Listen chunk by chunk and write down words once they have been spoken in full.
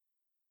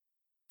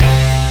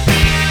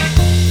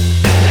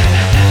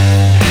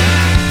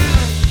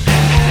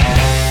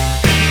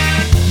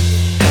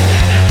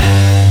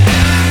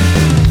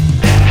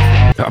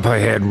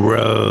Copperhead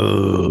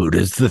Road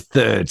is the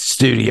third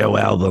studio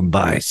album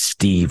by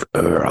Steve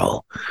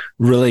Earle,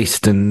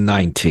 released in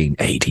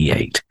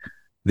 1988.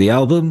 The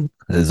album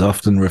is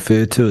often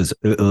referred to as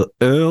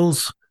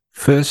Earle's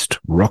first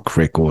rock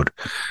record.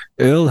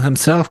 Earle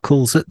himself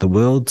calls it the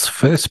world's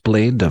first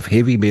blend of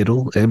heavy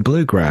metal and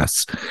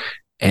bluegrass.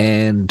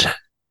 And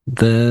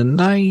the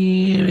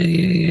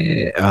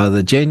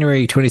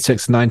January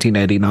 26,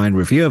 1989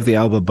 review of the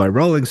album by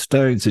Rolling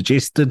Stone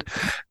suggested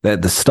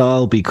that the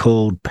style be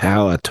called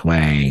power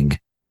twang.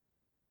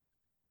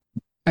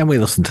 And we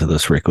listened to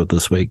this record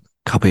this week,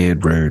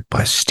 Copperhead Road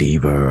by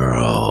Steve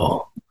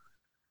Earle.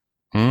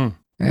 And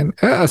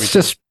it's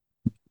just,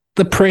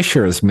 the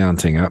pressure is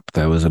mounting up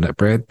though, isn't it,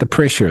 Brad? The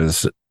pressure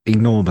is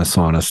enormous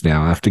on us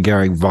now after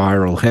going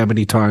viral how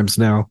many times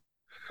now?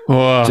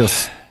 Well,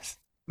 just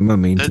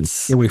momentum.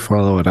 Can we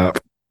follow it up?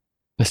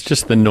 It's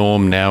just the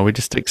norm now. We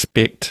just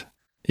expect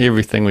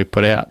everything we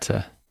put out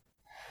to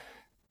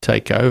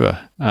take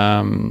over.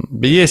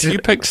 But yes, you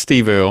picked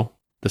Steve Earle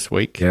this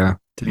week. Yeah.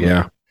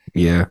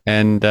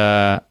 And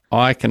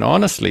I can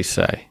honestly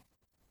say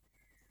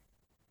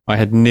I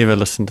had never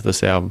listened to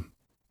this album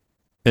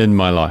in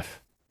my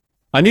life.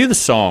 I knew the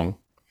song.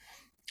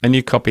 I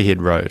knew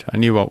Copperhead Road. I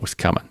knew what was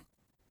coming.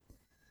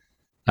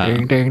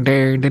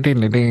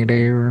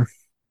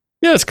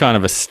 Yeah, it's kind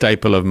of a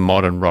staple of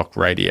modern rock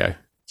radio,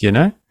 you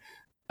know?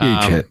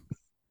 Huge hit.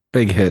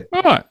 Big hit.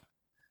 Right.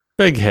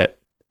 Big hit.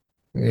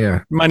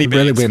 Yeah. Money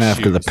really went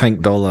after the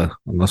pink dollar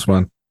on this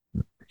one.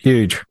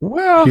 Huge.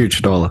 Well,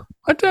 huge dollar.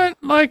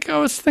 I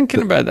was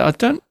thinking about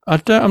that.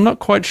 I'm not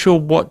quite sure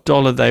what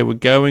dollar they were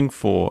going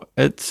for.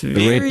 It's the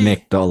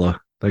redneck dollar.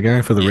 They're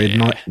going for the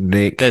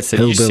redneck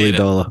hillbilly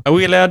dollar. Are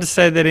we allowed to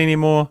say that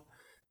anymore?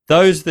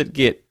 Those that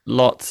get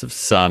lots of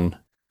sun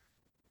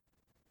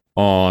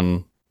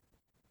on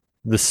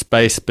the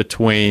space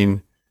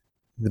between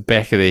the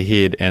back of their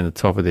head and the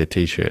top of their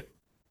t-shirt.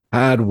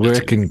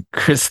 Hard-working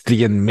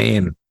Christian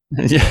men.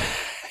 Yeah.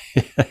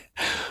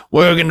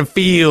 Work in the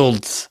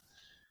fields.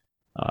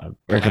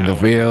 Work in the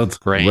fields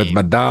with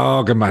my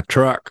dog and my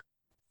truck.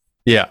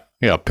 Yeah,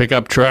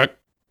 pickup truck.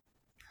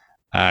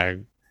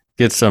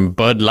 Get some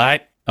Bud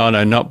Light. Oh,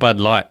 no, not Bud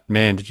Light.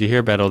 Man, did you hear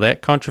about all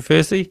that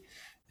controversy?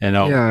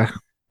 Yeah,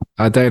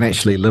 I don't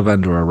actually live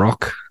under a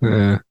rock.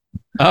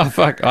 Oh,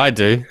 fuck, I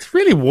do. It's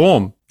really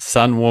warm.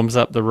 Sun warms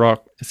up the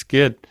rock. It's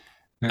good.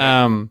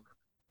 Yeah.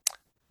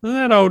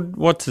 That old,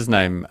 what's his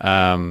name?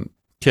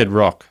 Kid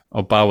Rock,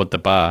 or Bar with the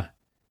Bar.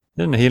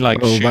 Didn't he like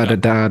diggy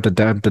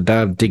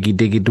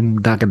diggy dum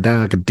dagga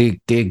dagga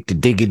dig dig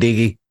diggy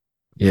diggy.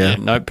 Yeah.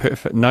 Note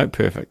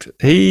perfect.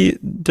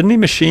 Didn't he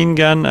machine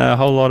gun a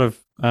whole lot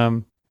of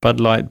Bud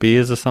Light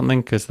beers or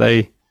something? Because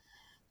they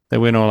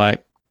went all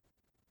like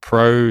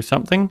pro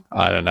something.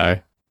 I don't know.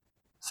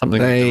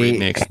 Something they with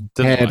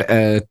the rednecks. Had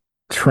a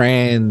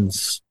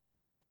trans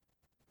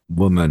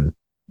woman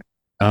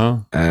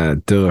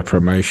do a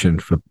promotion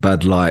for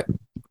Bud Light.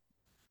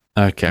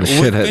 Okay. The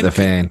shit hit the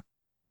fan.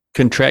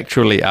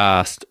 Contractually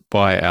asked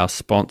by our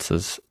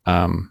sponsors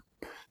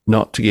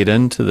not to get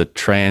into the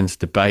trans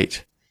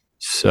debate.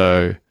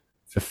 So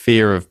for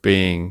fear of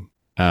being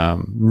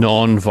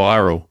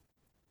non-viral,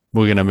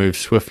 we're going to move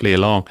swiftly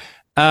along.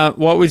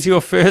 What was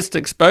your first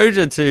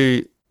exposure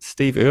to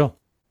Steve Earle?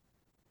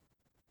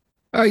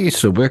 I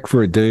used to work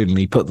for a dude and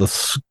he put the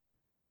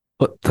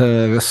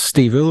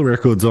Steve Earle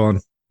records on.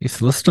 Used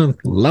to listen to them,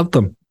 loved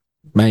them,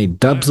 made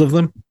dubs of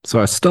them. So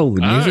I stole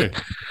the music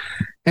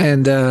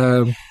and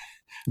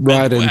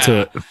right into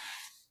it.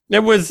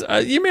 It was,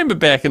 you remember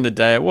back in the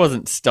day, it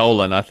wasn't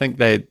stolen. I think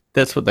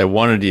that's what they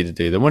wanted you to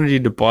do. They wanted you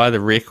to buy the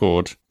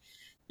record,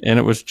 and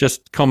it was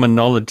just common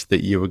knowledge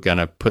that you were going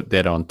to put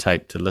that on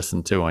tape to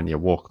listen to on your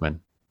Walkman.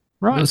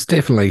 Right. It was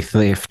definitely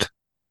theft.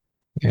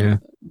 Yeah.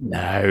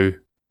 No,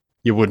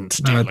 you wouldn't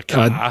steal a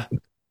car.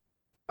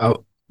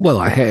 Well,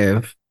 I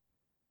have.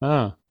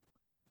 Oh.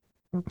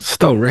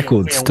 Stole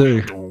records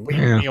too.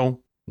 Yeah.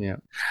 Yeah.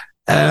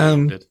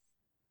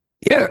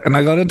 Yeah, and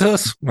I got into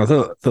this. I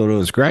thought it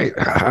was great.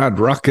 Hard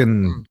rock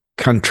and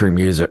country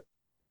music.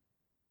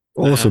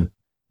 Awesome.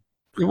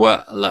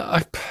 Well,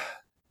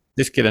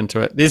 let's get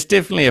into it. There's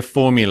definitely a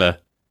formula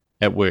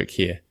at work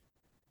here.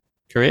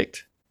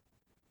 Correct?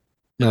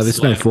 No,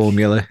 there's no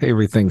formula.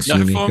 Everything's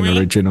unique and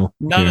original.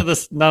 None of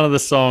the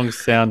songs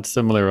sound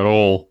similar at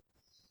all.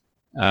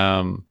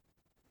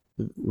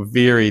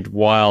 Varied,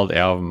 wild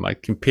album. I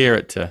compare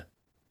it to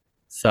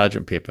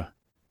Sgt. Pepper.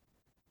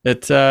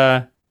 It's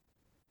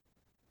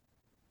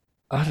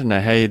I don't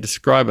know how you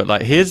describe it.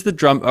 Like, here's the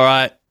drum. All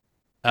right,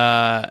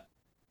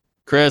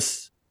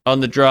 Chris,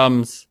 on the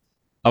drums,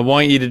 I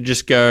want you to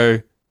just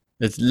go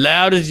as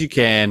loud as you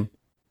can.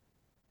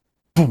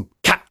 Boom,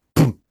 ka,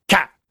 boom,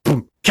 ka,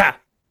 boom, ka.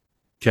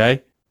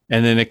 Okay?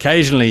 And then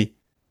occasionally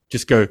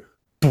just go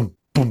boom,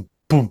 boom,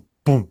 boom,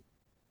 boom.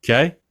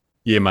 Okay?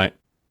 Yeah, mate.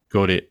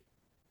 Got it.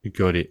 You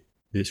got it.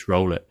 Let's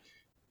roll it.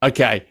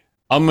 Okay.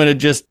 I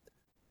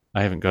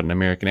haven't got an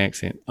American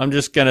accent. I'm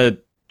just going to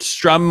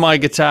strum my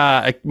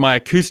guitar, my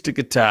acoustic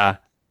guitar,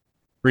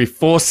 very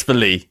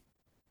forcefully,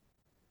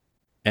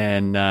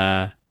 and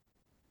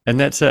And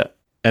that's it.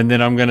 And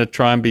then I'm going to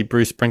try and be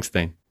Bruce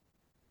Springsteen.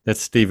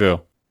 That's Steve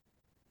Earle.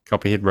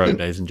 Copperhead Road,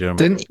 ladies and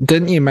gentlemen.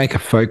 Didn't you make a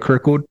folk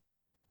record?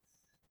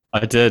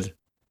 I did.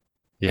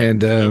 Yeah.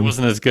 And it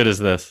wasn't as good as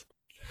this.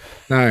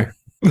 no.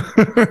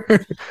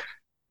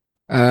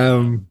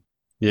 Yeah,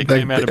 it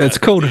came out it's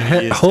called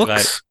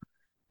Hooks.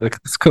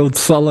 It's called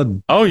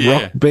Solid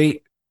Rock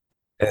Beat.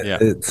 Yeah.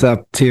 It's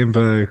up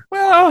tempo.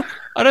 Well,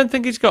 I don't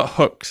think he's got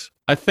hooks.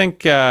 I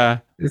think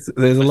there's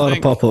a lot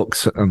of pop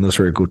hooks on this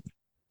record.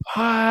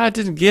 I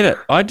didn't get it.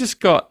 I just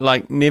got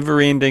like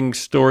never-ending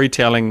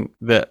storytelling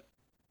that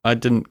I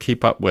didn't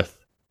keep up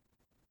with.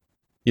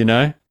 You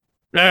know?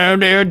 Oh,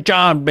 there,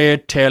 John Bear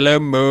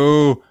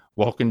Telemoo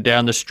walking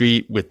down the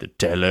street with the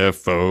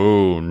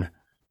telephone.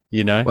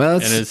 You know?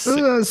 Well, I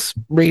was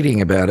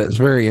reading about it. It's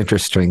a very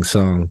interesting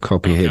song,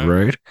 Copperhead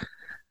Road.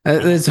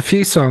 There's a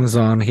few songs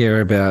on here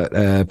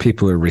about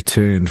people who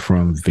returned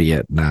from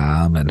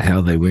Vietnam and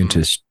how they weren't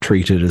as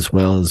treated as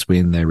well as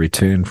when they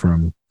returned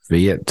from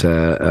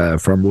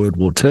from World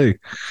War II.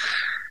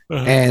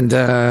 And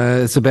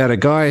it's about a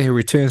guy who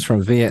returns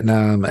from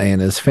Vietnam, and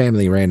his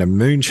family ran a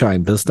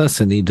moonshine business,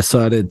 and he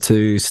decided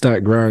to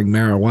start growing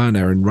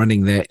marijuana and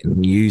running that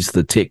and use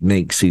the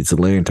techniques he's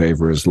learned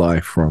over his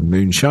life from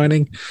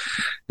moonshining,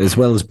 as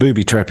well as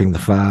booby trapping the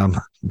farm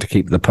to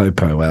keep the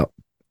popo out.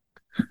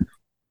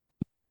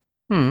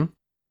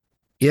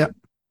 Yep.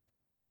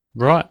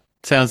 Right.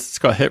 It's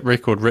got hit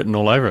record written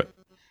all over it.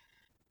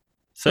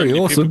 So pretty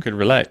awesome. People could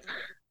relate.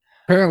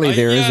 Apparently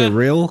there is a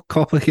real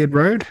Copperhead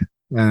Road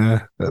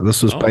that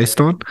this was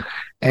based on,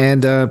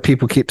 and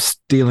people kept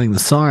stealing the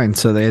sign,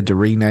 so they had to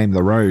rename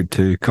the road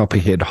to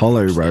Copperhead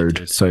Hollow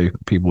Road so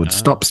people would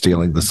stop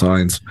stealing the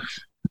signs.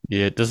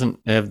 Yeah, it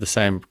doesn't have the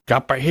same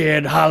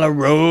Copperhead Hollow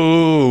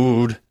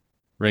Road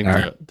ring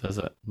to it, does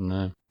it?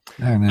 No.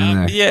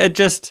 No. Yeah, it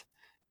just...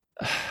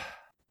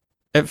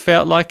 It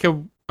felt like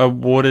a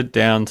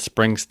watered-down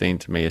Springsteen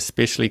to me,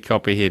 especially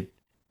Copperhead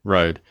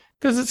Road,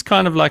 because it's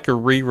kind of like a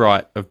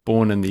rewrite of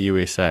Born in the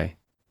USA,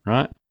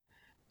 right?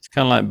 It's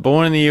kind of like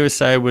Born in the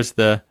USA was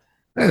the...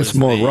 It's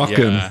more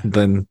rockin'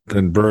 than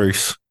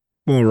Bruce.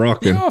 More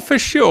rockin'. Yeah, for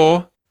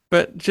sure.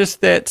 But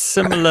just that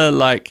similar,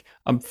 like,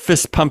 I'm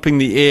fist pumping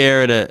the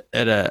air at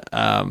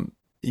a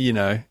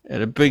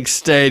big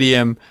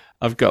stadium.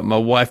 I've got my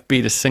wife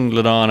beater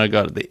singlet on. I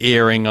got the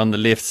earring on the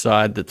left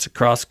side that's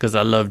across because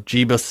I love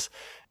Jeebus.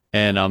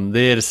 And I'm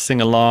there to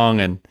sing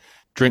along and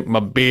drink my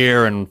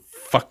beer and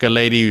fuck a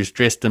lady who's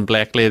dressed in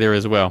black leather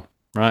as well,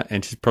 right?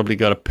 And she's probably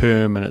got a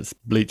perm and it's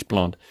bleach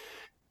blonde.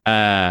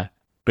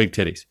 Big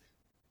titties.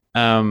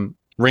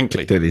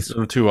 Wrinkly. Big titties. A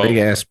little too old. Big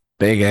ass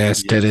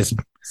titties.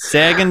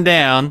 Sagging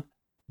down,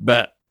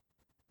 but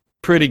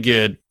pretty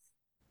good.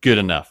 Good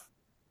enough.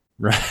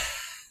 Right?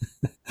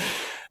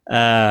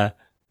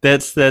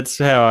 That's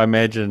how I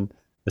imagine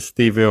a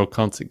Steve Earle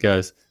concert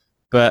goes.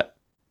 But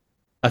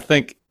I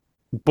think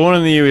Born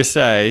in the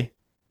USA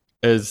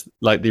is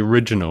like the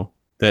original.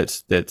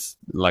 That's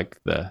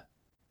like the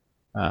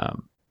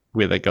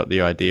where they got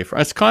the idea from.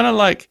 It's kind of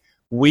like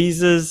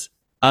Weezer's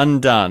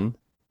Undone,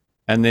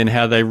 and then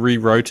how they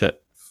rewrote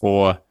it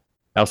for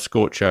El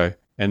Scorcho,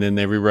 and then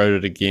they rewrote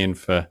it again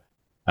for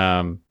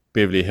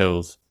Beverly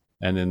Hills,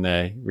 and then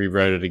they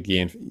rewrote it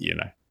again.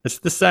 It's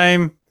the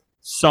same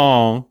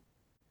song.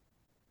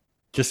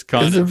 Just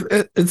kind of.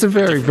 It's a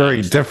very,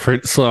 very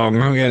different song.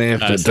 I'm going to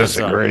have to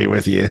disagree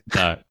with you.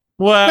 No.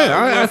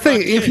 Well, I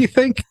think if you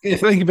think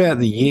about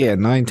the year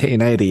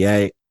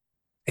 1988,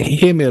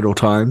 hair metal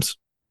times,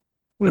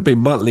 would have been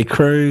Motley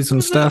Crues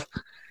and stuff,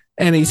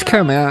 and he's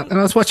come out, and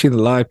I was watching the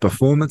live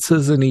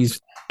performances, and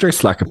he's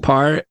dressed like a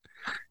pirate,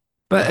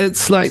 but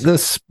it's like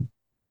this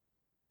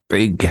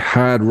big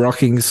hard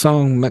rocking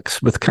song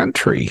mixed with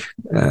country.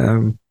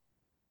 It's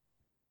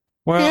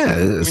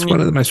one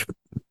of the most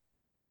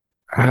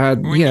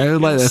hard.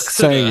 Like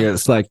saying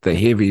it's like the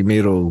heavy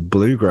metal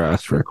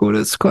bluegrass record.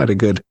 It's quite a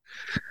good.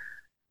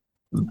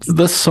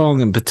 This song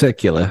in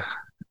particular,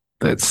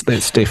 that's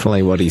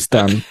definitely what he's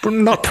done.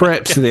 Not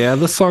perhaps the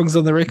other songs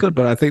on the record,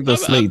 but I think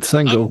this lead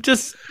single.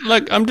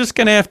 I'm just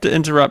going to have to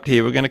interrupt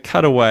here. We're going to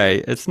cut away.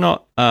 It's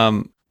not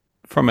from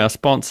our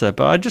sponsor,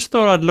 but I just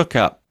thought I'd look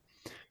up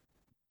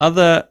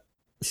the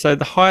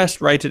highest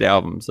rated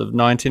albums of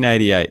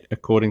 1988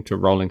 according to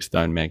Rolling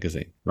Stone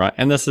magazine, right?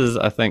 And this is,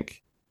 I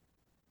think,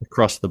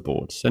 across the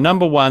board. So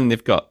number one,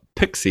 they've got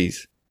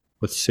Pixies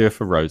with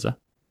Surfer Rosa,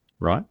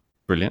 right?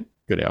 Brilliant,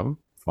 good album.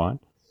 Fine.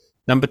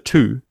 Number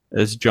two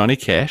is Johnny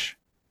Cash,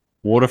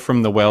 Water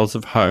from the Wells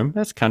of Home.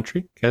 That's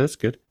country. Okay, that's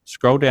good.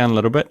 Scroll down a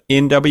little bit.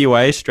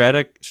 NWA,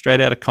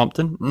 straight out of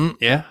Compton.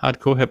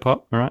 Hardcore hip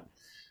hop. All right.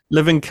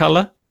 Living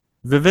Color,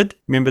 Vivid.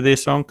 Remember their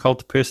song,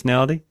 Cult of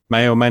Personality?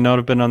 May or may not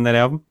have been on that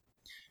album.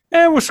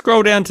 And we'll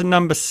scroll down to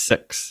number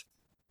 6.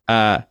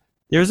 There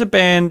is a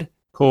band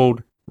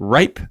called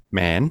Rape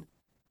Man,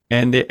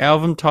 and their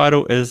album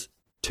title is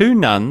Two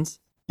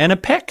Nuns and a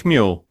Pack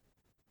Mule.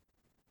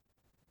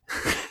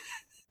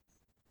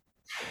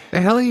 The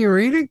hell are you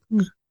reading?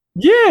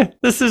 Yeah,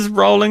 this is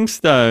Rolling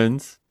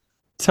Stone's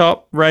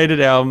top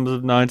rated albums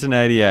of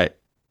 1988.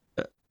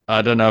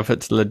 I don't know if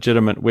it's a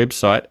legitimate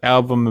website,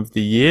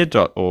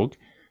 albumoftheyear.org.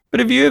 But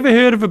have you ever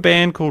heard of a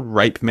band called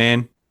Rape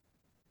Man?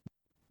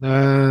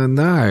 No.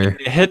 Their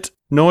hit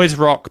noise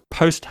rock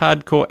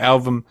post-hardcore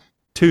album,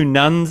 Two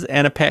Nuns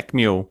and a Pack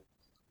Mule.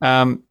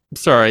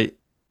 Sorry,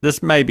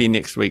 this may be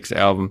next week's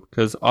album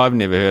because I've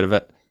never heard of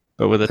it.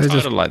 But with a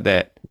title like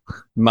that,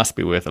 must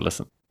be worth a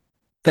listen.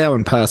 That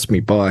one passed me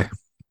by.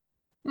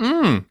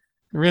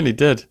 Really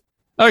did.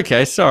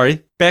 Okay,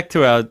 sorry. Back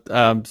to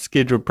our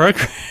scheduled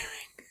programming.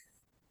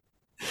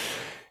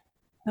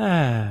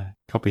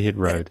 Copperhead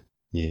Road.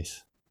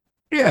 Yes.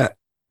 Yeah.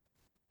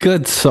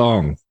 Good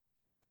song.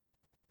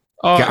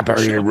 Oh,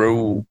 Copperhead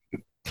Road.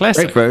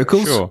 Classic. Great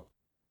vocals. Sure.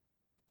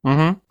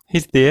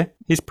 He's there.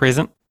 He's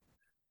present.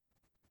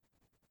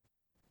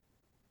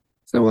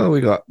 So what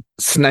we got?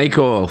 Snake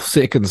Oil,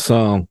 second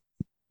song.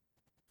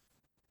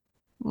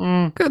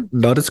 Good.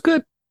 Not as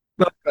good,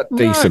 but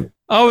decent.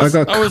 I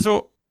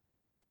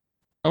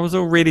was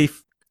already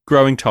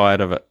growing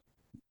tired of it.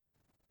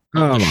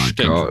 Oh my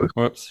shtick. God.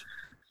 Whoops.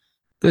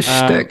 The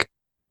shtick.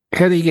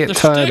 How do you get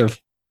tired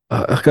shtick?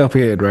 of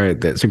Copperhead Road?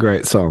 That's a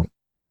great song.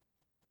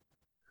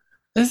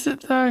 Is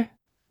it though?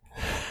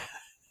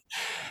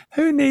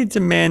 Who needs a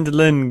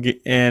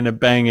mandolin and a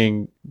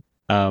banging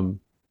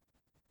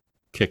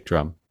kick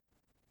drum?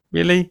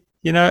 Really?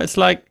 You know, it's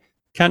like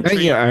country.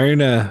 Don't you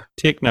own a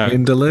techno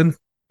mandolin?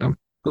 I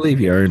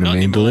believe you own a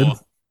mandolin. Anymore.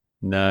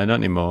 No, not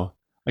anymore.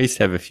 I used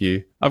to have a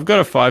few. I've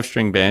got a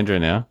 5-string banjo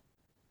now.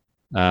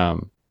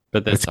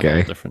 But that's a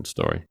whole different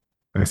story.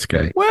 That's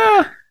gay.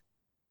 Well,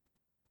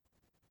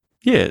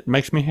 yeah, it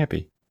makes me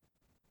happy.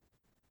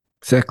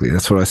 Exactly.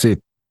 That's what I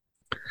said.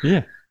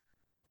 Yeah.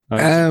 I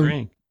was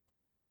agreeing.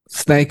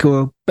 Snake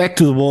Oil, Back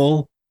to the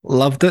Wall.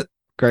 Loved it.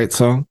 Great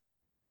song.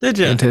 Did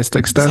you?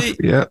 Fantastic stuff. See,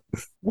 yeah.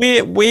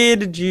 Where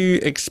did you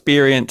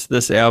experience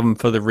this album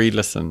for the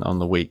re-listen on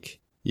the week?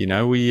 You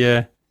know, were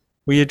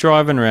you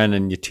driving around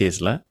in your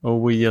Tesla, or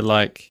were you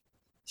like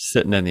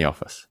sitting in the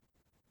office?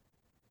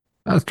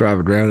 I was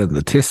driving around in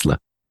the Tesla.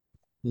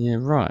 Yeah,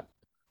 right.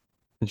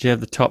 Did you have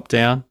the top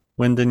down?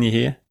 Wind in your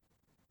hair?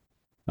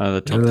 Oh,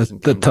 the top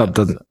doesn't. The top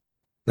doesn't.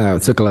 No,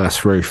 it's a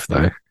glass roof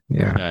though.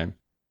 Yeah. Okay.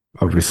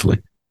 Obviously.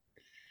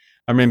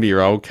 I remember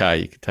your old car.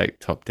 You could take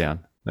the top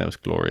down. That was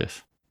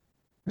glorious.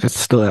 It's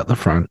still out the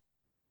front.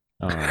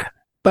 All right.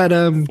 But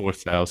for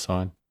sale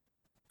sign.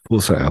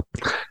 Full sale.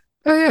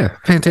 Oh yeah,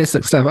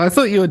 fantastic stuff. I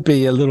thought you would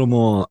be a little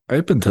more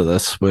open to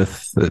this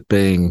with it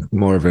being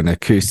more of an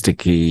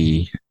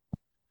acoustic-y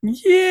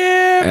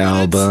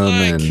album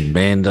and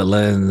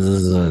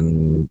mandolins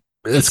and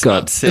it's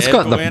got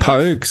the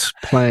Pogues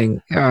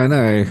playing. I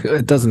know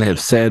it doesn't have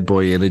sad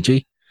boy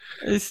energy.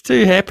 It's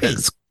too happy.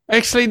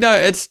 Actually, no,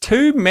 it's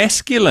too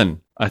masculine.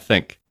 I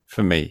think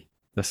for me,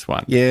 this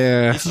one.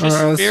 Yeah, it's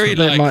just very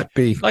that might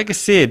be. Like I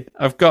said,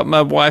 I've got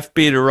my wife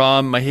beater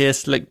on, my hair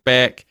slicked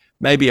back,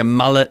 maybe a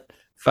mullet,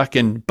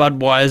 fucking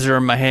Budweiser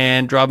in my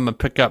hand, driving my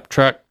pickup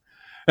truck.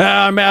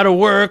 I'm out of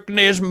work and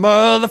these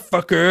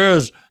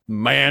motherfuckers.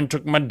 Man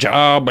took my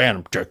job and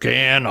I'm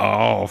taking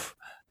off.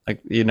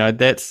 Like, you know,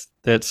 that's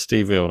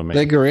Steve Earle to me.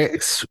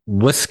 Cigarettes,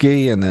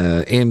 whiskey, and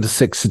a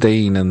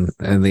M16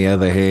 in the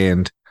other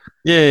hand.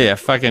 Yeah,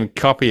 fucking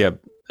copy of.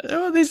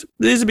 Oh, these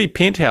would be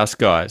Penthouse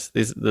guys.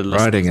 These the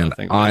riding an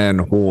iron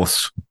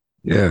horse.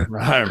 Yeah,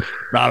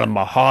 riding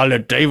my Harley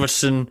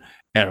Davidson,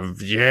 and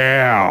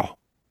yeah,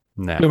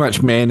 no. Too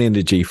much man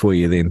energy for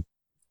you then.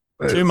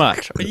 Too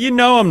much. You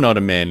know, I'm not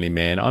a manly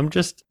man. I'm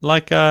just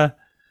like a.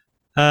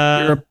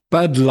 You're a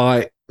Bud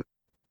Light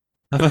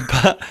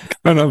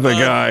kind of a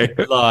guy.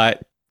 Light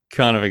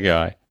kind of a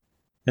guy.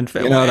 In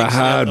fact, you're not a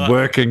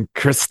hard-working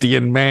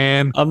Christian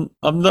man. I'm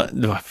not.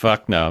 Oh,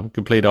 fuck no. I'm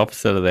complete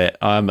opposite of that.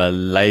 I'm a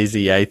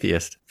lazy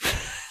atheist.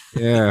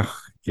 Yeah.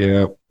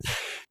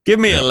 Give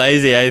me a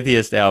lazy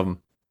atheist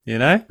album. You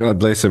know. God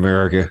bless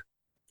America.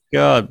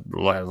 God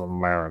bless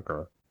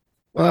America.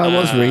 Well, I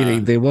was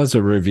reading. There was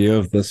a review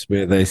of this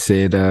where they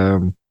said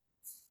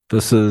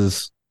this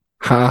is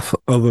half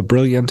of a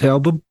brilliant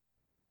album.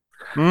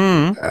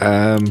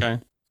 Okay.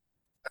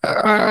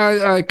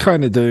 I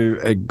kind of do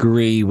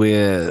agree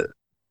where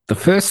the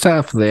first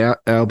half of the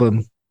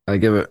album, I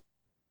give it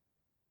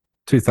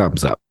 2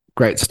 thumbs up.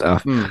 Great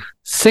stuff.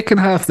 Second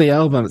half of the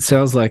album, it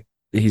sounds like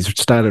he's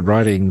started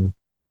writing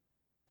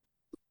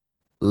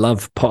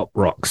love pop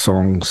rock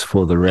songs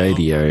for the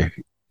radio.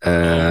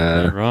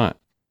 Right.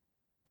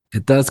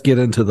 It does get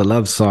into the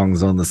love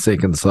songs on the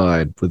second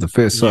side, but the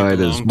first side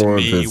is more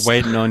of this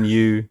waiting on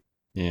you.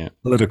 Yeah.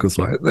 Political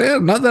side. Yeah,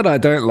 not that I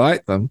don't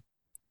like them,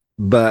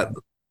 but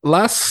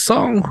last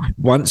song,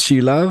 Once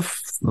You Love,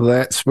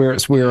 that's where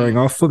it's wearing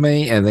off for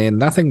me. And then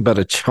Nothing But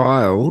a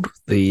Child,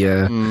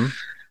 the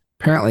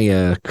apparently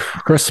a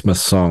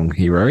Christmas song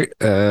he wrote.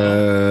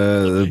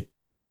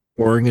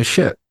 Boring as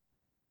shit.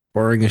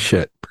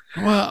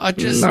 Well, I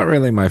just not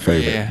really my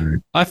favorite. Yeah.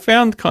 I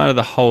found kind of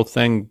the whole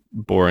thing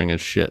boring as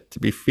shit. To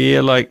be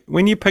fair, like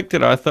when you picked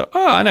it, I thought,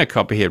 oh, I know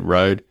Copperhead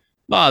Road.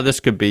 Oh, this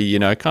could be, you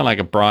know, kind of like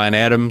a Bryan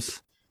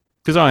Adams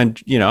because I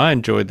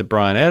enjoyed the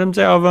Bryan Adams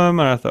album,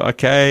 and I thought,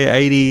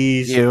 okay,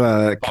 80s.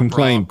 You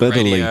complained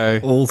bitterly radio.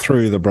 all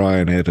through the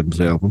Bryan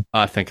Adams album.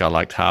 I think I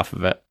liked half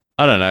of it.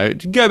 I don't know.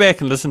 Go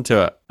back and listen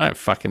to it. I don't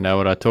fucking know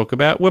what I talk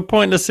about. We're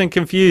pointless and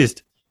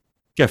confused.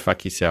 Go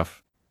fuck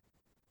yourself.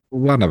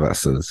 One of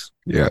us is.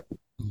 Yeah.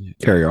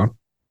 Carry on.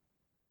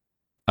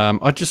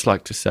 I'd just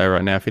like to say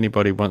right now, if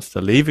anybody wants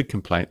to leave a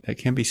complaint, it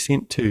can be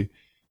sent to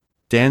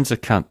Dan's a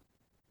cunt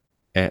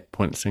at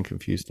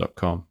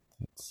pointlessandconfused.com.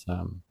 It's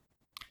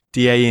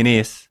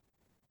DANS,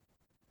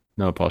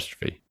 no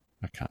apostrophe.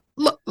 I can't.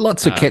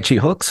 Lots of catchy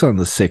hooks on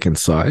the second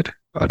side,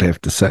 I'd have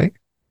to say.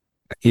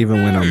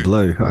 Even when I'm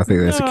blue, I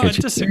think that's a catchy.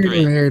 I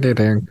disagree.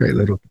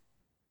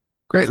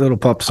 Great little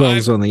pop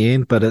songs on the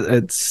end, but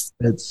it's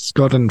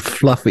gotten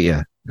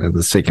fluffier in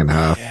the second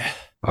half. Yeah.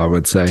 I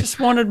would say. Just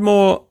wanted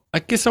more. I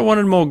guess I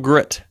wanted more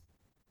grit.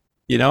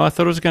 I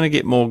thought it was going to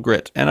get more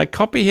grit, and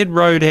Copperhead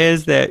Road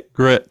has that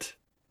grit.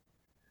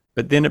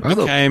 But then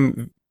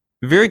it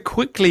very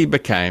quickly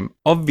became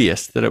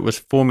obvious that it was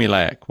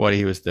formulaic what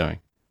he was doing.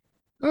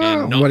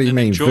 What do you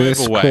mean?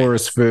 Verse,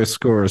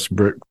 chorus,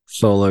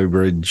 solo,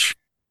 bridge,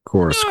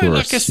 chorus.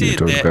 Like I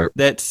said,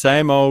 that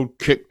same old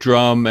kick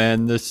drum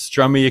and the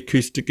strummy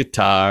acoustic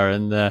guitar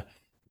and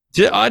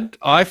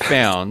I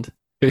found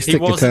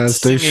acoustic guitars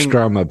do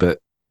strum a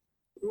bit.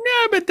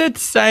 No, but that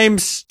same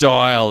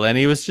style, and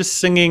he was just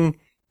singing.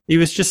 He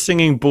was just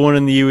singing "Born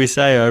in the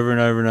USA" over and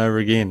over and over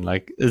again.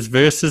 Like his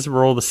verses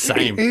were all the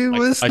same. He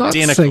was not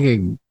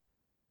singing.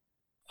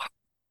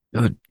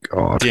 Good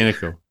God,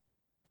 identical.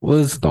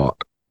 Was not.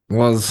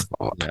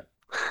 Yeah.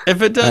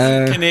 If it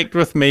doesn't connect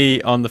with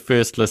me on the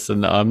first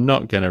listen, I'm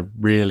not going to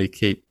really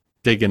keep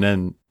digging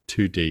in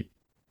too deep.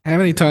 How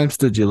many times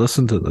did you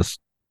listen to this?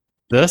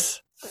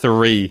 This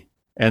 3,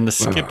 and the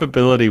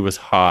skippability was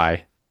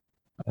high.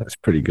 That's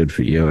pretty good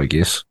for you, I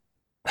guess.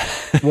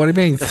 What do you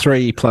mean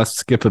 3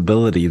 plus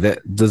skippability?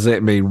 Does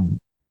that mean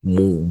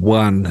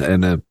 1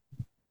 and a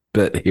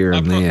bit here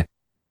and there?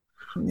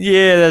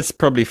 Yeah, that's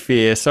probably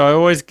fair. So I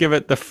always give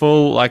it the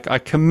full, I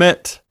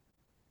commit.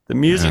 The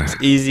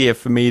music's easier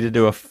for me to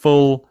do a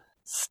full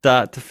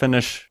start to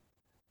finish,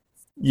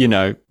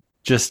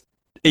 just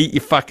eat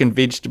your fucking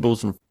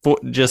vegetables and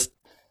just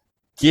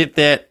get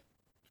that,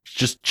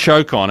 just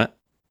choke on it,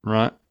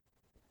 right?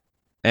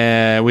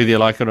 Whether you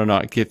like it or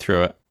not, get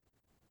through it.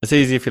 It's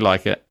easy if you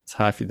like it. It's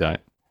hard if you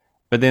don't.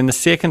 But then the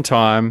second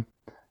time,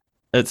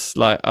 it's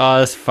like,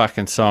 this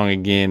fucking song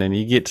again. And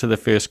you get to the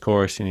first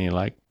chorus and you're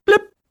like,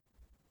 blip.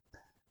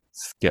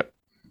 Skip.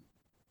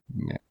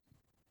 Yeah.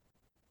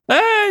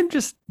 And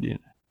just,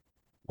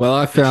 Well,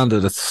 I found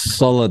it a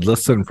solid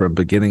listen from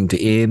beginning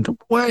to end.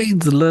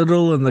 Wayne's a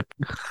little in the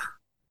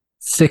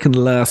second to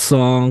last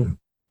song.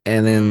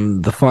 And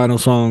then the final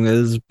song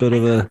is a bit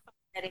of a...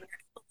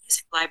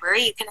 Music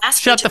library, you can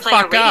ask Shut you to the play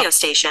a fuck radio up.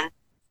 station.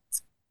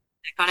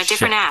 Click on a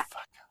different app.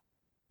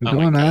 No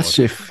one asks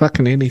you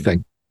fucking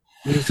anything.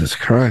 Jesus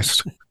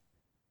Christ.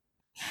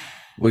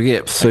 We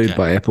get sued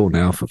by Apple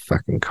now for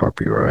fucking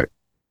copyright.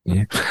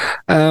 Yeah.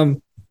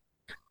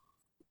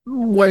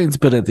 Wayne's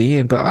bit at the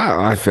end, but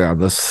I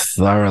found this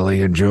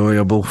thoroughly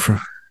enjoyable.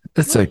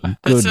 It's a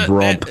good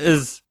romp. That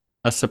is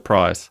a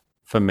surprise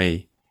for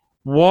me.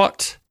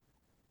 If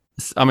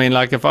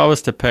I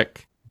was to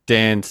pick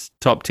Dan's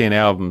top 10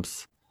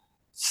 albums,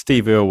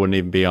 Steve Earle wouldn't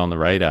even be on the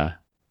radar,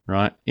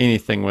 right?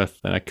 Anything with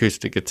an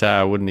acoustic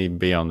guitar wouldn't even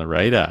be on the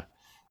radar.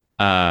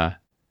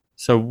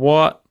 So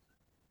what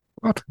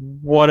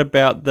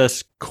about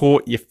this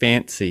caught your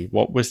fancy?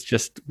 What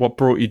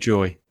brought you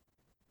joy?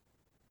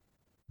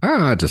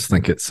 I just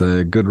think it's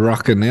a good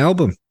rockin'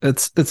 album.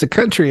 It's a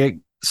country,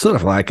 sort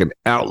of like an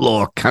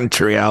outlaw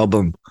country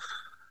album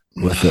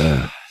with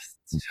a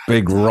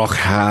big rock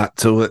heart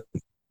to it.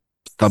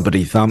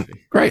 Thumpity thump.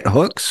 Great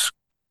hooks.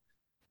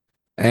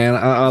 And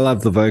I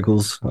love the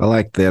vocals. I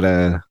like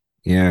that,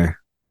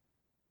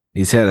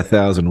 he's had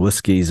 1,000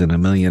 whiskeys and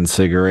 1,000,000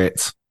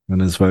 cigarettes in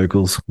his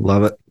vocals.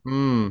 Love it.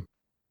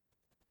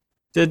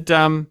 Did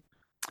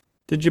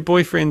your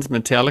boyfriend's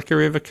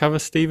Metallica ever cover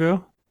Steve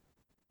Earle?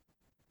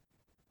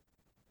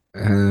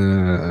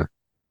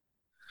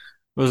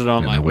 Was it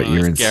on like one of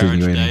those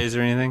garage days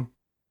or anything?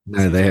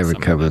 No, they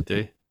haven't covered.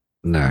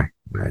 No,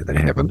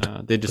 they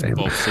haven't. They're just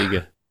Bob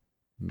Seger.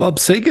 Bob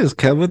Seger's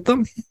covered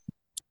them.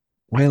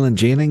 Waylon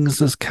Jennings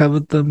has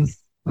covered them.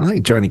 I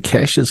think Johnny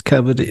Cash has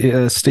covered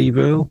Steve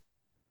Earle.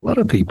 A lot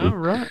of people. Oh,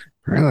 right.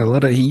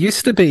 Really, he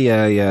used to be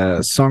a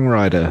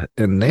songwriter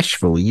in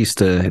Nashville. He used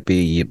to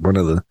be one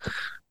of the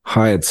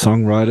hired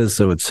songwriters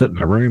that would sit in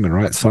a room and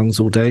write songs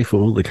all day for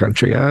all the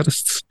country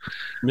artists.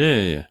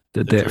 Yeah.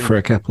 Did that for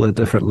a couple of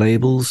different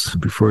labels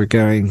before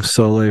going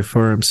solo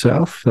for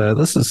himself.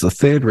 This is the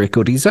 3rd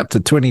record. He's up to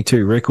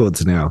 22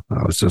 records now.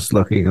 I was just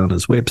looking on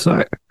his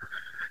website.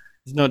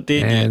 He's not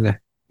dead and yet.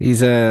 He's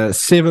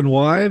 7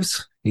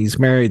 wives. He's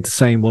married the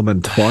same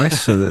woman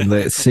twice, so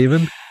that's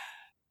 7.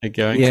 He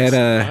had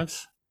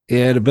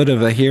a bit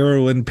of a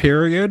heroin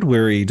period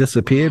where he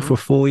disappeared for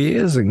 4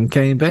 years and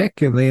came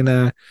back, and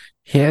then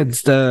he had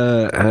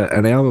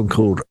an album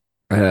called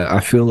I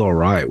Feel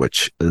Alright,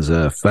 which is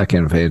a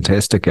fucking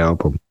fantastic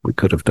album. We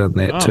could have done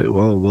that Oh, too.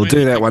 Well, we'll when do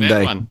you that pick one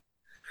day.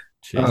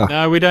 Jeez. Ah.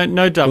 No, we don't.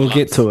 No double We'll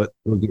get ups. to it.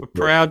 We're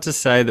proud to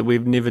say that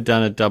we've never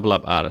done a double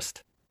up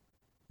artist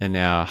in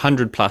our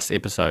 100 plus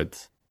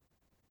episodes.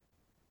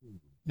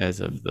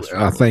 As of this,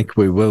 I think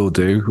we will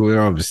do.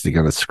 We're obviously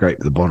going to scrape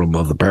the bottom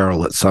of the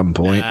barrel at some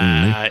point.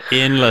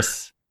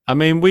 Endless. I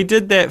mean, we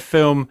did that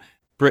film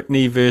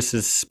Britney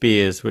versus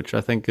Spears, which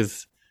I think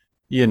is,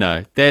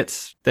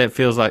 that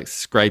feels like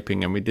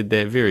scraping, and we did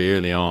that very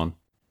early on.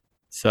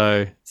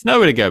 So it's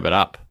nowhere to go but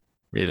up,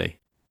 really.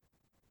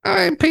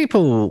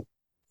 People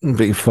have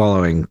been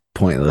following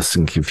Pointless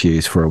and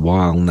Confused for a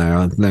while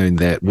now. I've known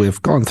that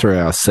we've gone through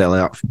our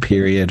sellout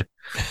period.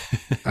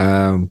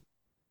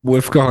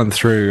 We've gone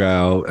through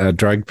our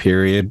drug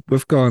period.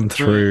 We've gone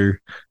through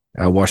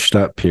our washed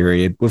up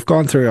period. We've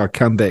gone through our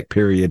comeback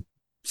period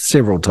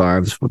several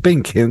times. We've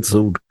been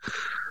cancelled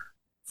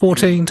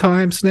 14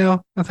 times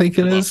now, I think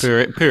it is.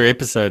 Per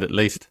episode, at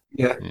least.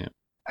 Yeah.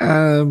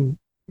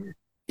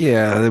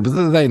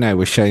 They know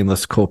we're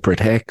shameless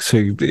corporate hacks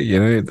who,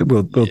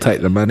 we'll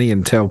take the money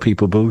and tell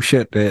people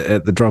bullshit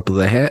at the drop of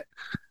the hat.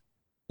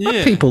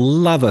 But people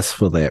love us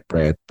for that,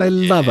 Brad. They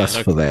love us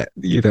for that.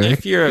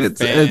 If you're a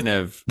fan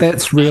of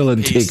that's real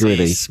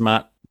integrity.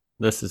 Smut,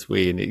 this is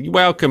weird.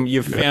 Welcome,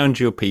 you've found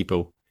your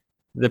people.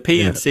 The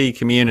PNC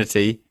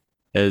community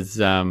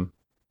is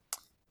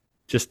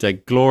just a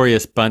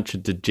glorious bunch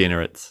of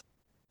degenerates,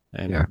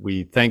 and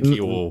we thank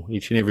you all,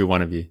 each and every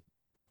one of you.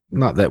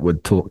 Not that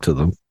we'd talk to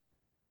them.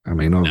 I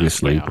mean,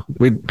 obviously,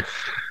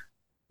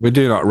 we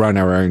do not run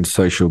our own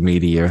social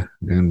media,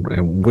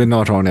 and we're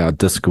not on our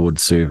Discord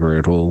server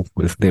at all.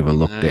 We've never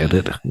looked at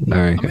it. No,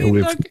 I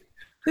mean,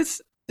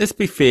 let's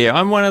be fair.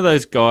 I'm one of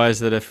those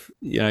guys that if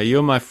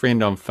you're my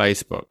friend on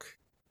Facebook,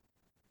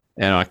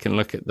 and I can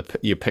look at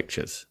your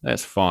pictures,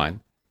 that's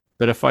fine.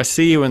 But if I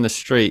see you in the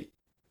street,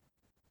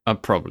 I'm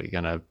probably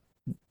going to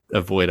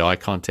avoid eye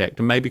contact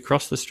and maybe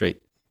cross the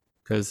street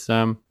because,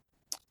 I'm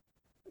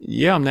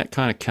that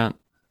kind of cunt.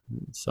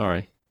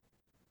 Sorry.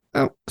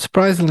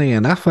 Surprisingly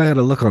enough, I had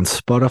a look on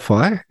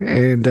Spotify,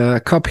 and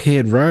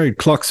Copperhead Road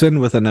clocks in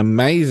with an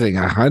amazing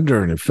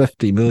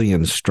 150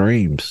 million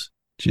streams.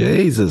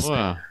 Jesus.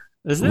 Wow.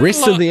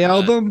 Rest of the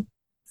album,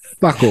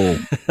 fuck all.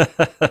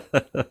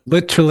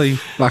 Literally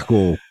fuck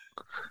all.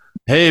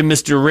 Hey,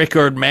 Mr.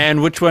 Record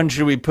Man, which one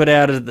should we put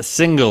out as the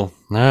single?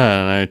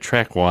 No,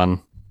 track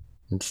one.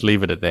 Let's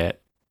leave it at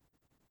that.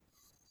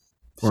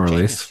 More or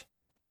less.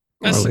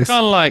 It's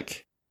kind of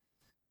like,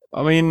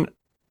 I mean,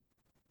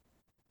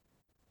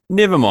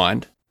 never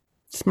mind.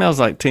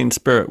 Smells Like Teen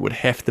Spirit would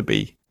have to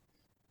be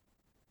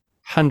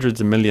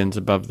hundreds of millions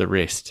above the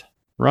rest,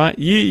 right?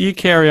 You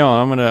carry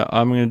on.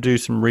 I'm gonna do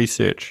some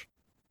research.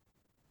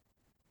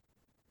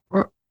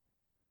 What?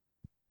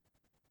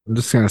 I'm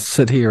just gonna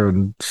sit here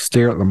and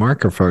stare at the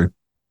microphone.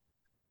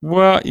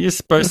 Well, you're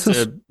supposed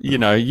to,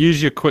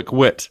 use your quick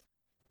wit,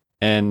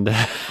 and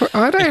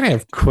I don't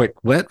have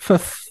quick wit, for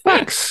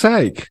fuck's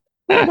sake.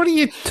 What are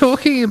you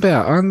talking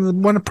about?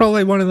 I'm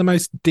probably one of the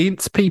most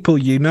dense people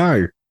you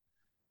know.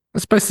 I'm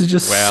supposed to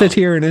just sit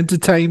here and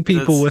entertain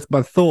people with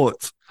my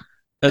thoughts.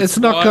 It's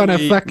not going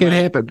to fucking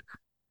happen.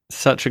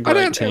 Such a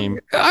great team.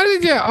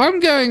 I'm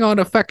going on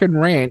a fucking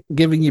rant,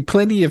 giving you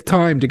plenty of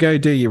time to go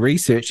do your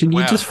research, and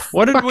you're just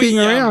fucking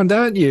around,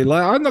 aren't you?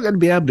 Like, I'm not going to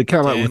be able to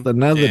come up with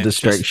another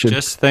distraction.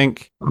 Just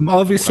think. I'm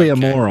obviously a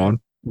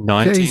moron.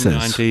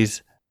 1990s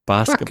Jesus.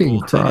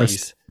 basketball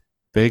titties,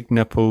 big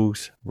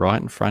nipples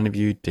right in front of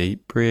you,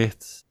 deep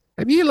breaths.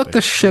 Have you looked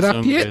this shit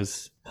up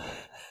yet?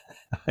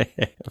 I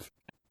have.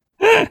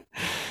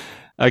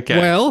 Okay.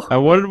 Well,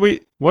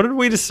 what did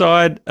we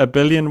decide a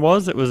billion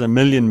was? It was a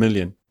million,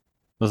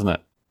 wasn't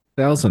it?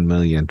 1,000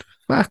 million.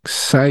 Fuck's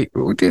sake.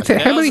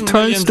 How many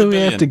times do we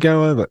have to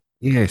go over?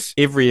 Yes.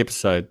 Every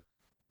episode.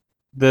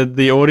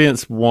 The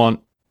audience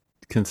want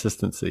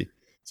consistency.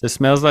 So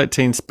Smells Like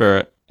Teen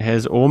Spirit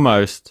has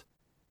almost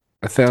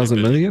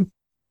 1,000 million?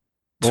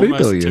 2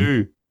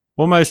 billion.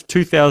 Almost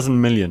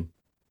 2,000 million.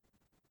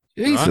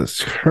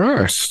 Jesus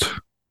Christ.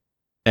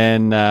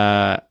 And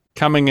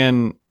coming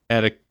in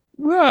at a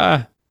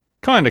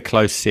kind of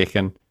close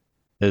second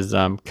is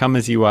Come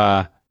As You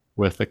Are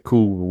with a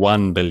cool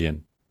 1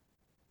 billion.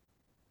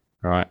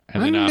 All right.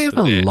 And I then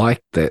never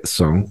liked that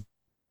song.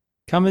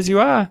 Come As You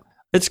Are.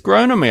 It's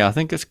grown on me. I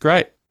think it's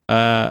great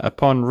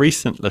upon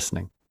recent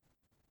listening.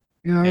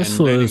 Yeah, I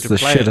thought it was the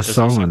shittest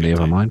song on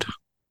Nevermind.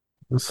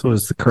 I thought it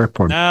was the crap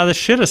one. Nah, the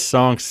shittest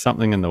song's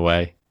Something in the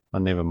Way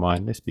on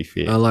Nevermind. Let's be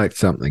fair. I like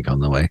Something on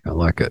the Way. I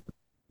like it.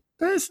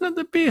 That's not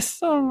the best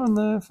song on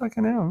the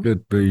fucking album.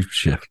 Good beef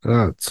shift.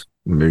 Oh, it's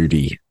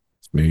moody.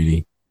 It's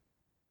moody.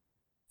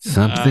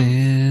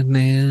 Something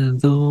in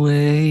the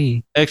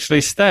way.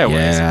 Actually, Stay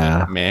Away is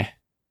a bit meh.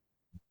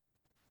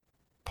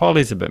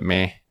 Polly's a bit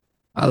meh.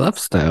 I love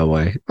Stay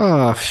Away.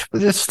 Oh,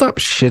 just stop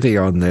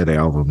shitting on that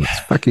album. It's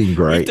fucking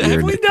great.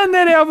 Have we done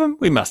that album?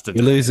 We must have.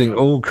 You're losing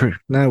all.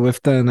 No,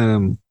 we've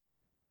done.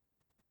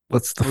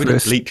 What's the first? We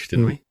did Bleach,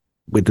 didn't we?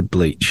 We did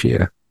Bleach,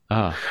 yeah.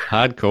 Oh,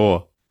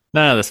 hardcore.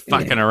 None of this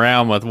fucking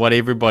around with what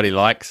everybody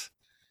likes.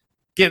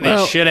 Get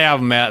that shit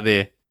album out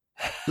there.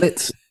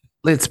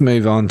 Let's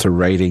move on to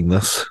rating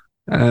this.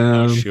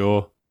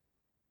 Sure.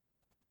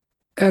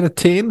 Out of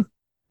 10,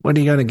 what are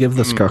you going to give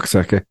this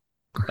cocksucker?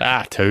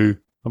 2.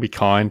 I'll be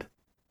kind.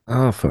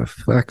 Oh, for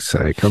fuck's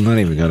sake. I'm not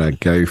even going to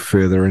go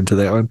further into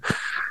that one.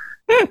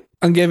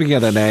 I'm giving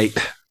it an 8.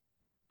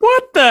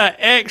 What the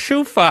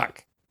actual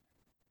fuck?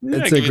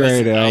 It's a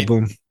great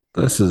album.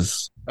 This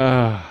is...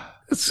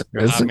 it's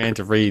hard man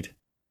to read.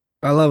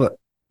 I love it.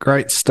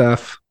 Great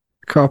stuff.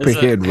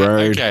 Copperhead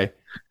Road. Okay.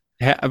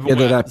 Get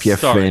it up your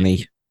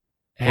fanny.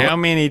 How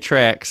many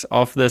tracks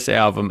off this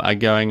album are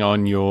going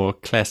on your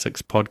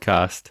Classics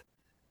podcast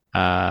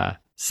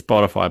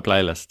Spotify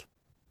playlist?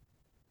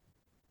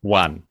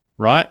 1,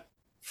 right?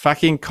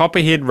 Fucking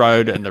Copperhead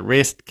Road and the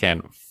rest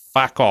can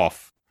fuck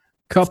off.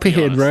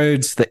 Copperhead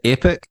Road's the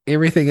epic.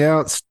 Everything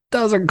else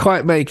doesn't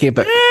quite make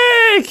epic.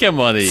 Hey, come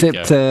on,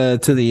 except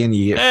to the end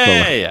you get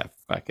fuller. Yeah,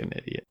 fucking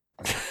idiot.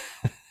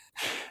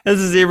 This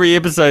is every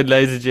episode,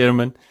 ladies and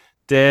gentlemen.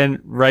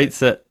 Dan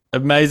rates it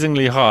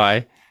amazingly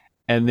high,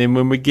 and then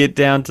when we get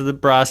down to the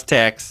brass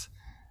tacks,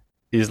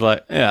 he's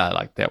like, "Yeah, I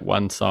like that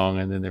one song,"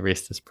 and then the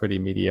rest is pretty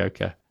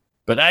mediocre.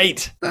 But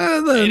 8, 8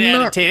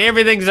 out of 10,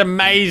 everything's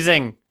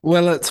amazing.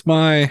 Well,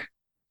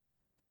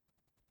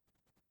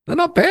 they're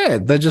not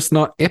bad. They're just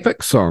not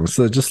epic songs.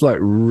 They're just like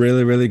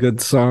really, really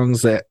good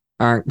songs that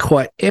aren't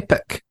quite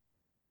epic.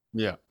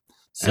 Yeah.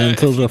 So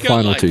until the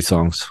final 2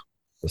 songs.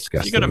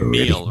 If you got a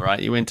meal, right?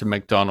 You went to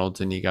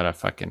McDonald's and you got a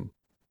fucking,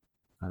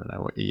 I don't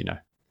know what, well,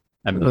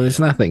 there's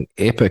nothing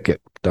epic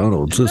at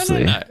McDonald's, is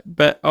there? No.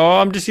 But,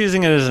 I'm just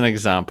using it as an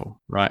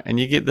example, right? And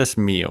you get this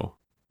meal,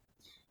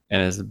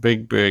 and there's a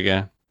big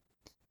burger,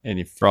 and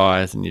your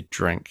fries, and your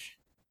drink.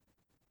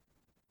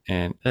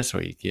 And that's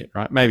what you get,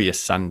 right? Maybe a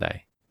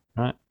sundae,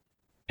 right?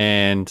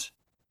 And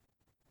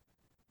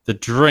the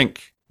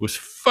drink was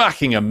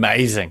fucking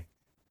amazing.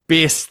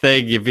 Best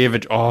thing you've ever...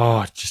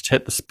 just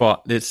hit the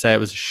spot. Let's say it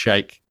was a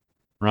shake,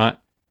 right?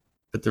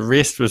 But the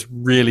rest was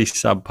really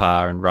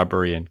subpar and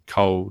rubbery and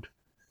cold.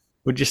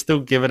 Would you still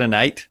give it an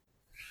 8?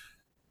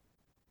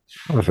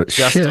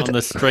 Just on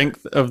the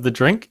strength of the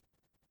drink?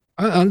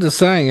 I'm just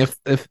saying,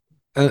 if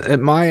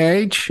at my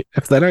age,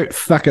 if they don't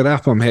fuck it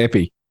up, I'm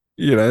happy.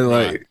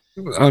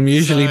 I'm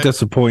usually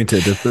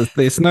disappointed. If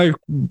there's no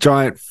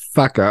giant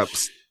fuck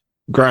ups,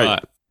 great,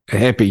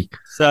 happy.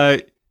 So...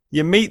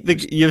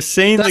 you've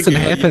seen the girl. Doesn't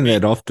happen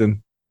that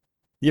often.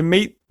 You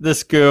meet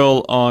this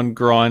girl on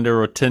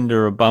Grindr or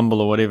Tinder or Bumble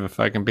or whatever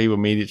fucking people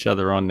meet each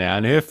other on now,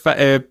 and her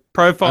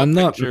profile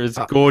picture is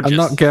gorgeous. I'm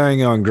not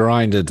going on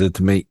Grindr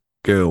to meet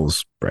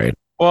girls, Brad.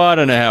 Well, I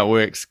don't know how it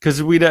works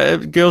because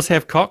girls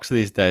have cocks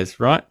these days,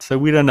 right? So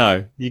we don't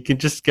know. You can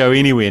just go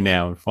anywhere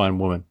now and find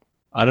women.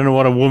 I don't know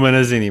what a woman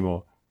is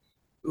anymore.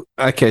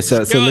 Okay,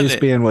 so it's a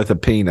lesbian with a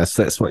penis.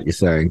 That's what you're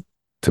saying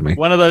to me.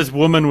 One of those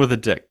women with a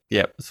dick.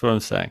 Yep, that's what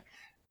I'm saying.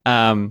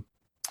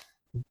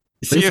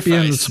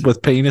 Lesbians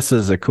with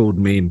penises are called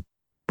men,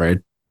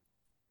 Brad.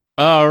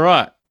 Oh,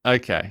 right.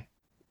 Okay.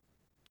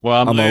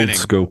 Well, I'm learning. Old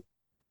school.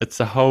 It's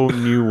a whole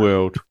new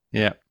world.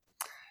 Yeah.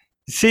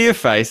 You see your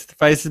face. The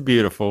face is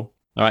beautiful.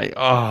 All right.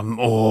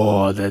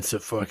 Oh, that's a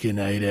fucking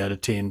 8 out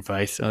of 10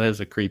 face. Oh, that was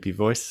a creepy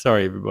voice.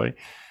 Sorry, everybody.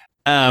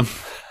 And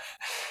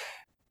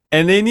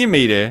then you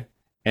meet her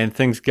and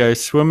things go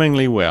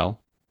swimmingly well.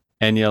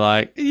 And you're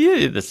like,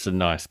 yeah, this is a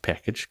nice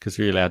package because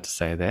we're allowed to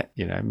say that.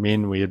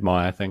 Men, we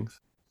admire things.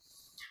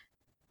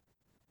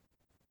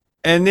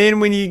 And then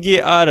when you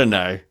get, I don't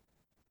know,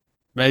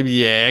 maybe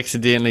you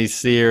accidentally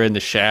see her in the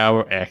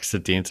shower. You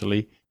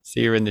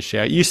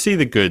see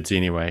the goods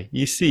anyway.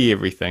 You see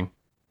everything,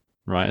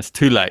 right? It's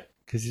too late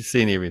because you've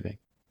seen everything.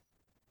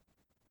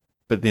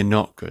 But they're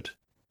not good.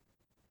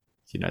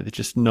 They're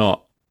just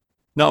not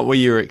what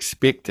you're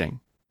expecting.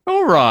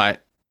 All right.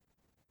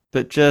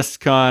 But just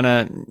kind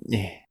of,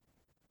 yeah.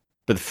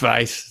 But the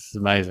face is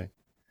amazing.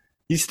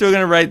 You still going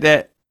to rate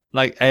that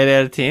like 8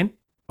 out of 10?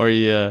 Or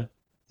does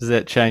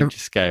that change your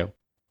scale?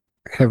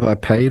 Have I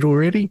paid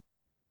already?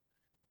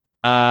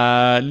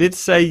 Let's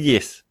say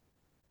yes.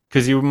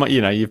 Because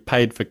you've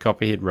paid for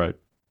Copperhead Road.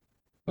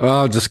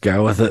 I'll just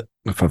go with it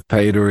if I've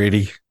paid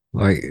already.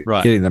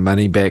 Getting the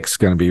money back's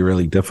going to be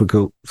really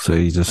difficult. So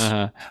you just...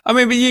 I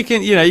mean, but you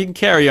can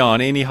carry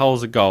on. Any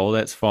hole's a goal.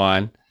 That's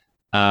fine.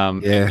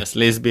 This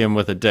lesbian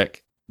with a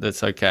dick.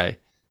 That's okay.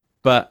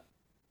 But...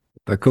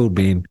 They're called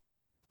men.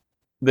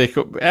 It's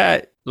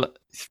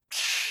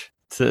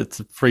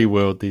a free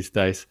world these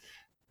days.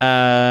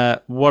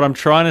 What I'm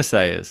trying to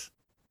say is,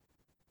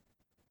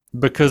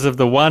 because of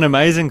the one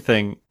amazing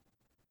thing,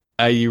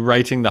 are you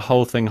rating the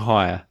whole thing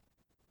higher?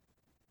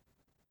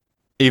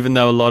 Even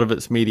though a lot of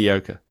it's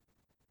mediocre.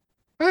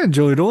 I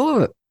enjoyed all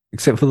of it,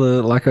 except for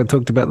like I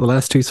talked about the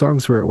last 2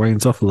 songs where it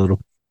wanes off a little.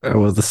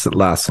 Well, this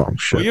last song,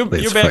 shit. Well,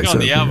 you're back on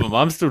the album.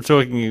 I'm still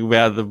talking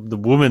about the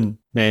woman,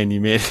 man, you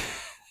met.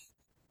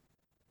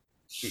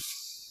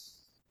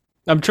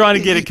 I'm trying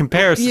to get a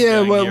comparison.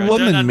 Yeah, well,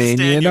 woman,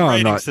 man,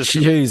 I'm not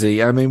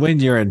choosy. I mean, when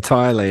you're in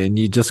Thailand,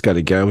 you just got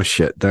to go with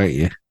shit, don't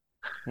you?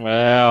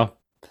 Well,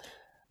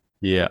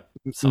 yeah.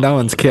 No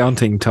one's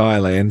counting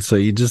Thailand, so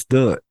you just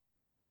do it.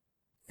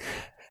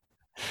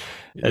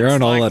 You're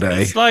on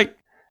holiday. It's like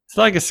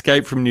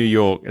Escape from New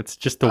York. It's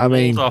just a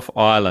walled-off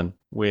island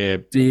where.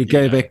 Do you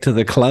go back to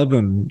the club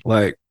and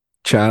like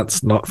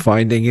chance not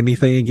finding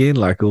anything again?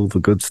 Like all the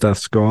good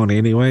stuff's gone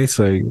anyway,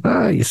 so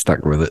you're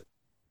stuck with it.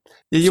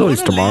 Yeah, It's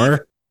always tomorrow.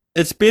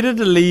 It's better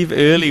to leave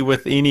early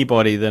with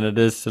anybody than it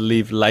is to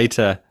leave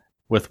later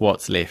with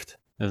what's left,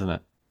 isn't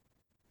it?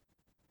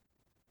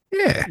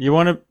 Yeah. You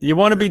want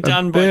to be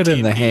done by bird 10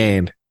 in the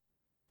hand.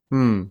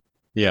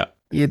 Yeah.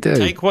 You do.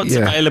 Take what's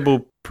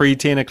available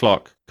pre-10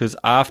 o'clock, because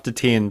after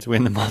 10's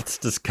when the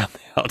monsters come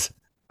out.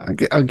 I'm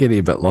getting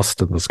a bit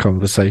lost in this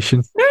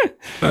conversation.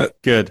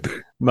 Good.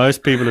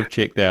 Most people have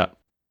checked out.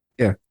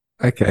 Yeah.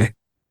 Okay.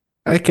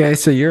 Okay,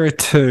 so you're a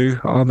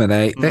 2, I'm an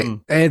 8.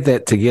 Add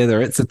that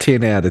together, it's a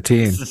 10 out of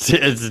 10. It's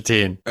a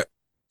 10.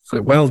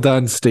 So well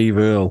done, Steve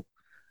Earle.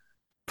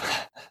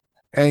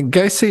 And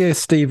go see a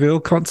Steve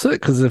Earle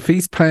concert, because if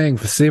he's paying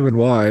for 7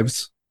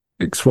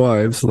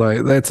 ex-wives,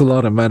 like that's a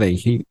lot of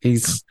money.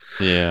 He's.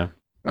 Yeah.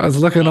 I was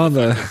looking on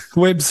the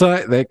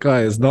website. That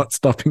guy is not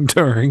stopping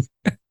touring.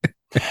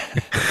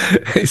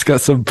 He's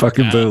got some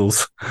fucking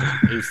bills.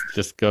 He's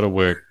just got to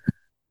work.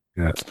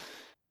 Yeah.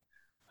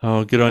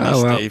 Oh, good on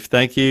you, Steve.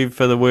 Thank you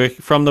for the work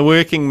from the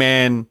working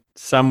man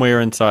somewhere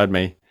inside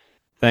me.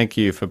 Thank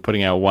you for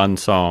putting out one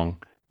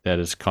song that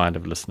is kind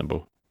of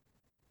listenable.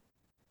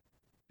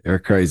 You're a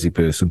crazy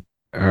person.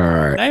 All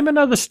right. Name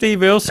another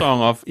Steve Earle song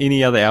off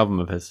any other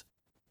album of his.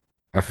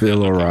 I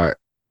feel all right.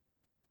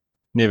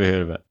 Never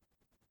heard of it.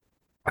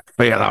 I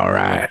feel all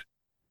right.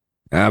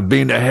 I've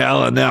been to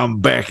hell and now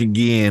I'm back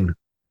again.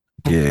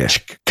 Yeah.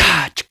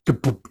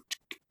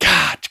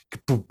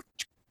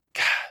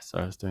 So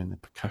I was doing the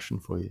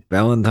percussion for you.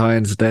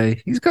 Valentine's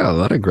Day. He's got a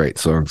lot of great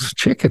songs.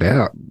 Check it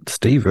out.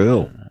 Steve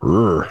Earle.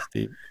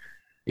 Steve.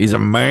 He's a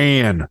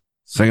man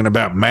singing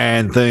about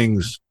man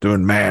things,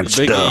 doing man The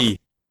Big stuff. E.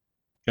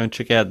 Go and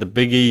check out the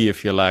Big E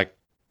if you like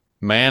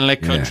manly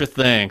country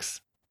things.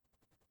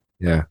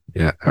 Yeah.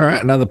 All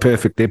right. Another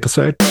perfect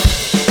episode.